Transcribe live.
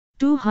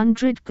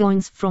200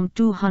 coins from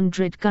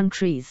 200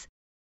 countries.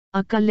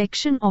 A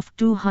collection of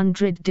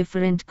 200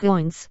 different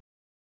coins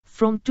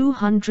from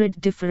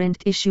 200 different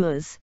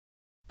issuers.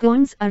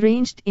 Coins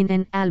arranged in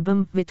an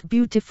album with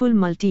beautiful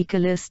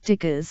multicolor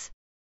stickers.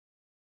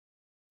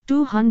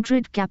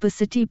 200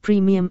 capacity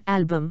premium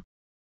album.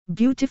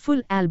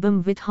 Beautiful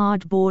album with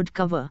hardboard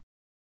cover.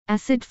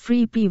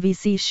 Acid-free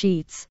PVC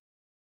sheets.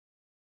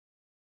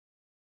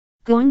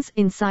 Coins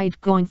inside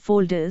coin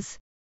folders.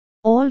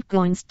 All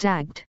coins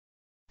tagged.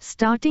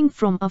 Starting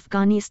from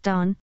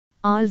Afghanistan,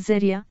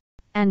 Algeria,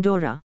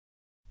 Andorra,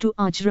 to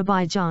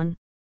Azerbaijan,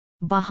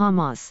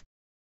 Bahamas,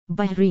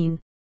 Bahrain,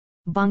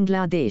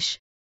 Bangladesh.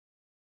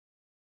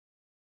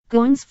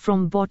 Coins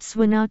from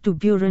Botswana to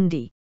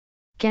Burundi,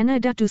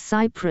 Canada to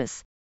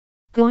Cyprus.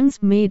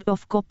 Coins made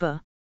of copper,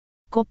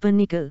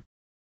 nickel,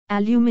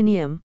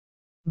 aluminium,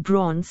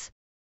 bronze,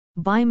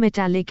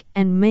 bimetallic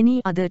and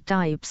many other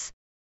types.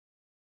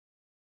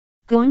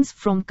 Coins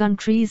from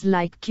countries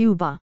like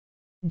Cuba,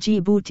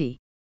 Djibouti,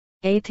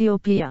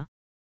 Ethiopia,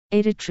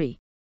 Eritrea,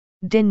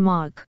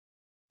 Denmark,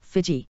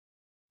 Fiji,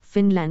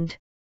 Finland,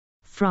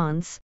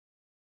 France.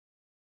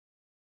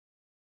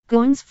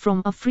 Coins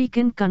from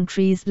African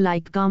countries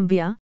like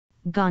Gambia,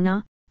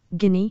 Ghana,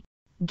 Guinea,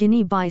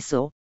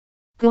 Guinea-Bissau.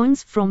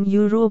 Coins from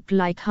Europe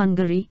like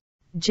Hungary,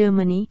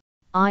 Germany,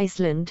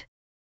 Iceland.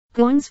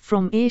 Coins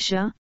from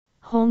Asia,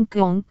 Hong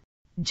Kong,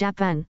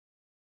 Japan.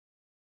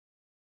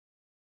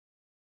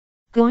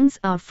 Coins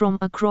are from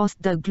across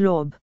the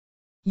globe.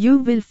 You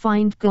will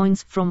find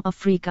coins from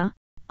Africa,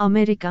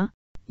 America,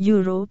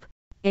 Europe,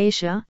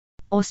 Asia,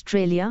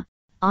 Australia,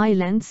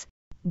 Islands,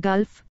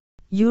 Gulf,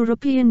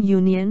 European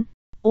Union,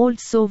 old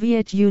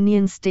Soviet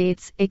Union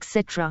states,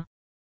 etc.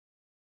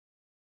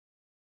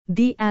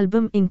 The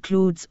album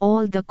includes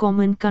all the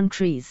common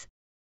countries: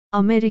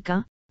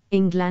 America,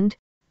 England,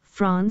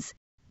 France,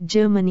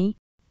 Germany,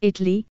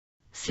 Italy,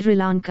 Sri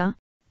Lanka,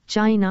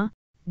 China,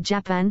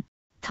 Japan,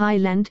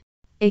 Thailand,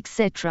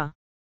 etc.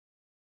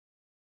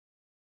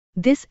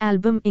 This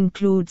album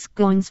includes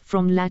coins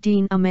from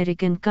Latin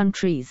American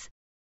countries: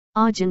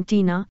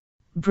 Argentina,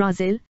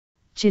 Brazil,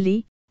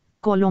 Chile,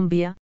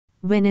 Colombia,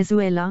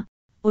 Venezuela,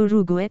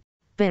 Uruguay,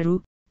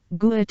 Peru,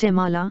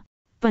 Guatemala,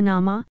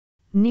 Panama,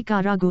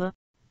 Nicaragua,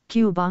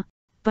 Cuba,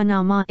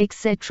 Panama,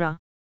 etc.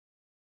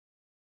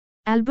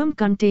 Album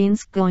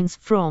contains coins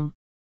from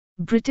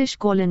British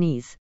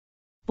colonies,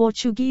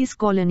 Portuguese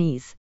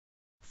colonies,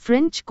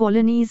 French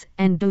colonies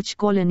and Dutch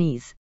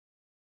colonies.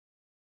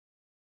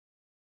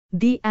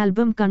 The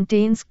album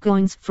contains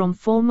coins from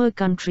former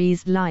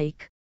countries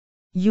like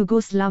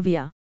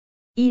Yugoslavia,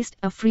 East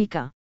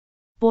Africa,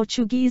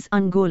 Portuguese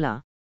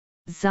Angola,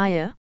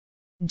 Zaire,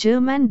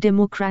 German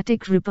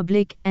Democratic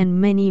Republic and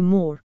many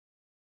more.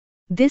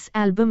 This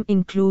album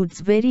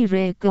includes very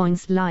rare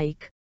coins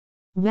like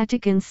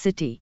Vatican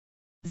City,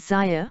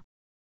 Zaire,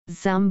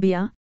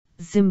 Zambia,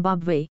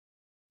 Zimbabwe,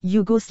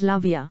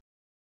 Yugoslavia.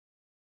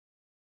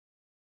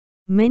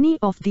 Many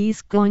of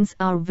these coins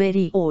are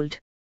very old.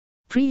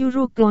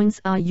 Pre-Euro coins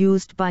are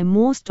used by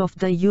most of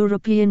the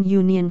European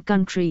Union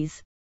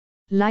countries,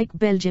 like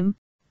Belgium,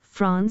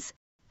 France,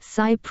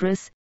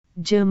 Cyprus,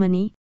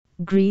 Germany,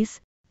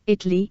 Greece,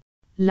 Italy,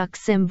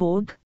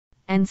 Luxembourg,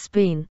 and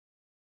Spain.